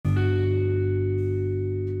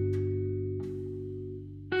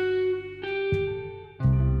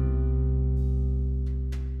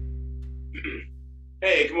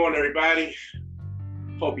Hey, good morning, everybody.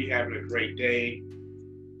 Hope you're having a great day.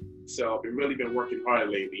 So I've really been working hard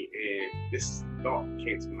lately, and this thought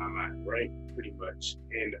came to my mind, right? Pretty much.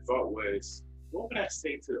 And the thought was, what would I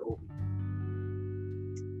say to the old me?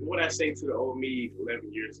 What would I say to the old me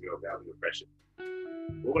 11 years ago about depression?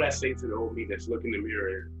 What would I say to the old me that's looking in the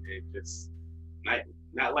mirror and just not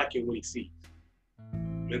not liking what he sees?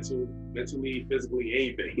 Mentally, physically,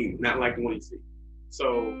 anything, not liking what he sees.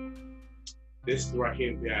 So this is where I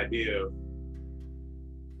came to the idea of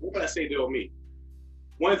what would I say to old me?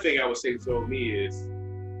 One thing I would say to old me is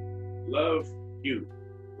love you.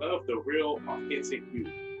 Love the real, authentic you.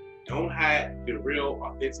 Don't hide the real,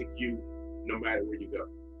 authentic you no matter where you go.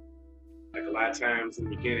 Like a lot of times in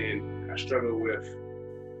the beginning, I struggle with,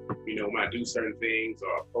 when I do certain things or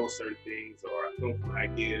I post certain things or I come from an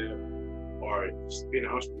idea or just being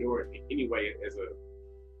an entrepreneur anyway,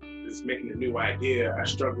 just making a new idea, I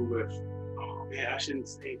struggle with, oh man, I shouldn't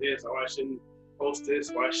say this or I shouldn't post this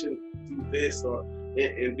or I shouldn't do this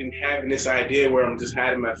and then having this idea where I'm just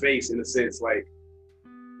hiding my face in a sense, like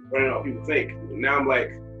running what people think. Now I'm like,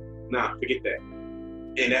 nah, forget that.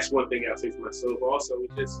 And that's one thing I'll say to myself also is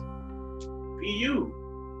just be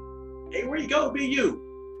you. Hey, where you go, be you.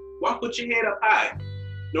 Walk with your head up high.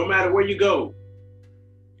 No matter where you go,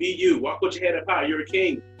 be you. Walk with your head up high. You're a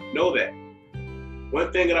king. Know that.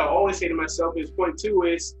 One thing that I always say to myself is point two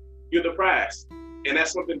is you're the prize. And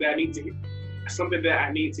that's something that I need to hear. Something that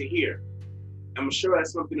I need to hear. I'm sure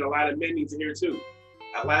that's something a lot of men need to hear too.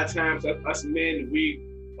 A lot of times us men, we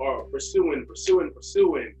are pursuing,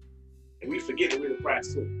 and we forget that we're the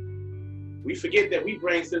prize too. We forget that we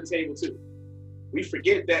bring to the table too. We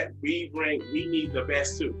forget that we need the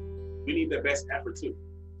best too. We need the best effort too.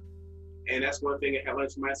 And that's one thing I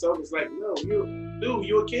learned to myself. It's like, no,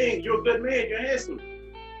 you're a king. You're a good man. You're handsome.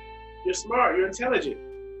 You're smart. You're intelligent.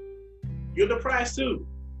 You're the prize too.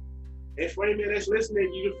 And for any man that's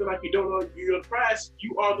listening, you feel like you don't know you're the prize.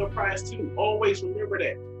 You are the prize too. Always remember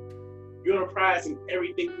that. You're the prize in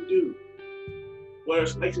everything you do. Whether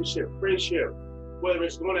it's relationship, friendship, whether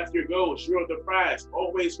it's going after your goals, you're the prize.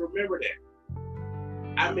 Always remember that.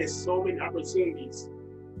 I missed so many opportunities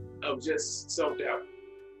of just self-doubt.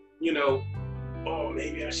 Oh,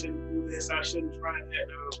 maybe I shouldn't do this. I shouldn't try that.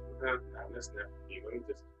 No, that's not me. Let me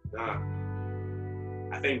just, nah.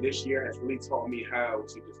 I think this year has really taught me how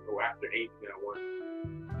to just go after anything I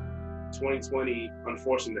want. 2020,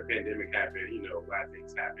 unfortunately, the pandemic happened. A lot of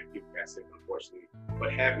things happened. People got sick, unfortunately.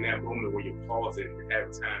 But having that moment where you pause it and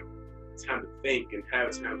have time to think and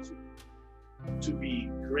have time to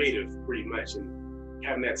be creative, pretty much, and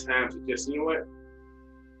having that time to just, you know what?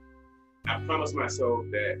 I promised myself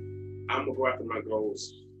that I'm gonna go after my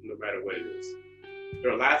goals no matter what it is. There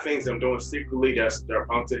are a lot of things I'm doing secretly that are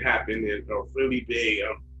about to happen and are really big.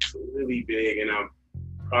 And I'm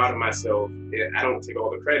proud of myself. And I don't take all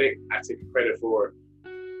the credit. I take the credit for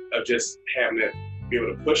just having to be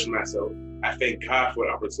able to push myself. I thank God for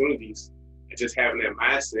the opportunities and just having that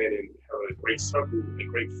mindset and having a great circle and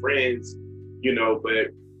great friends,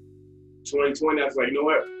 But 2020, I was like, you know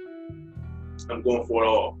what? I'm going for it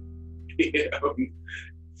all.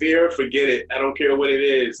 Fear, forget it. I don't care what it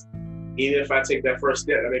is. Even if I take that first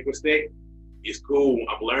step, I make a mistake, it's cool.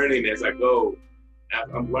 I'm learning as I go.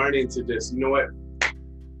 I'm learning to just,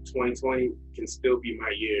 2020 can still be my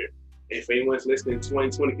year. If anyone's listening,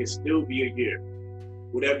 2020 can still be a year.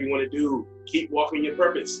 Whatever you want to do, keep walking your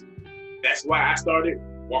purpose. That's why I started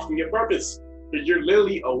walking your purpose. Because you're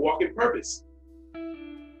literally a walking purpose.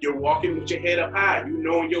 You're walking with your head up high. You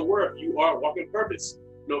know your worth. You are walking purpose.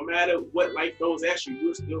 No matter what life throws at you,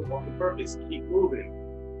 you're still walking purpose. Keep moving.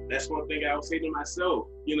 That's one thing I would say to myself,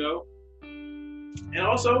 And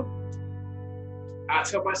also, I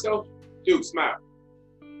tell myself, dude, smile.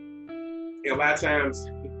 And a lot of times,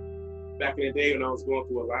 back in the day when I was going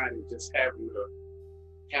through a lot and just having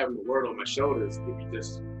the word on my shoulders, it be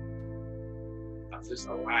just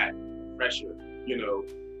a lot of pressure,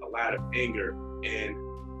 a lot of anger. And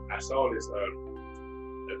I saw this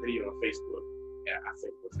a video on Facebook. I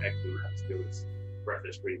think it was actually Rap Stewart's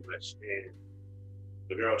reference pretty much. And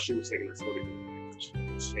the girl, she was taking a shoulder cane. She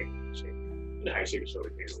was shaking. You know how you shake a shoulder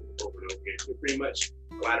cane over and over again. So pretty much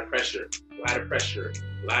a lot of pressure,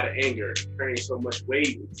 a lot of anger, carrying so much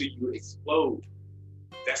weight until you explode.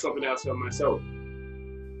 That's something I'll tell myself.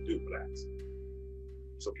 Dude, relax.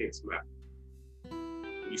 It's okay to smile.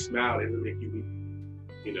 When you smile, it will make you weak.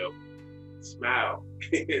 Smile.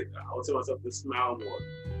 I will tell myself to smile more.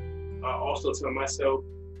 I also tell myself,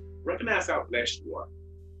 recognize how blessed you are.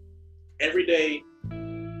 Every day,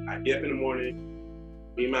 I get up in the morning,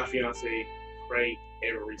 me and my fiance pray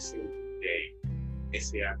every single day and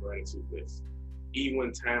say our gratitude list. even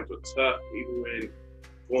when times are tough, even when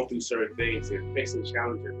going through certain things and facing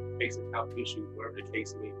challenges, facing health issues, whatever the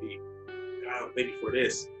case may be. God, thank you for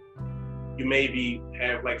this. You maybe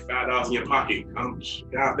have like $5 in your pocket.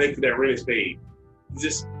 God, thank you for that rent is paid.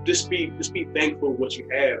 Just be thankful for what you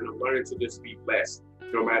have, and I'm learning to just be blessed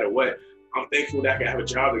no matter what. I'm thankful that I can have a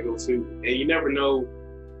job to go to, and you never know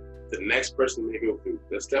the next person may go through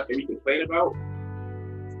the stuff that we complain about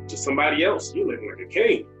to somebody else. You living like a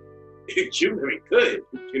king. You living good,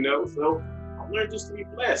 you know? So I learned just to be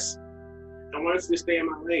blessed. I learned to just stay in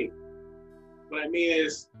my lane. What I mean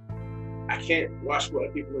is, I can't watch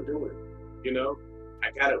what people are doing, you know?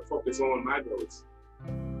 I gotta focus on my goals.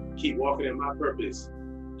 Keep walking in my purpose.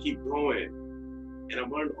 Keep going. And I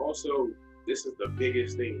learned also, this is the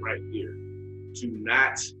biggest thing right here. Do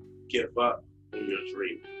not give up on your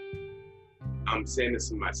dream. I'm saying this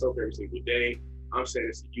to myself every single day. I'm saying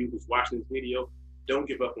this to you who's watching this video. Don't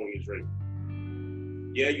give up on your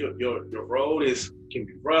dream. Yeah, your road can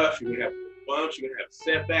be rough. You're gonna have bumps. You're gonna have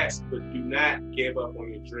setbacks. But do not give up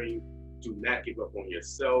on your dream. Do not give up on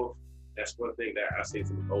yourself. That's one thing that I say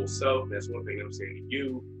to my old self. That's one thing I'm saying to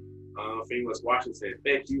you. For anyone that's watching, saying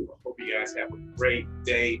thank you. I hope you guys have a great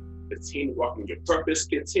day. Continue to walk in your purpose.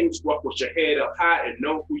 Continue to walk with your head up high and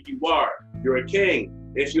know who you are. You're a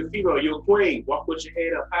king. If you're female, you're a queen. Walk with your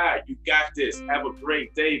head up high. You got this. Have a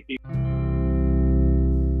great day, people.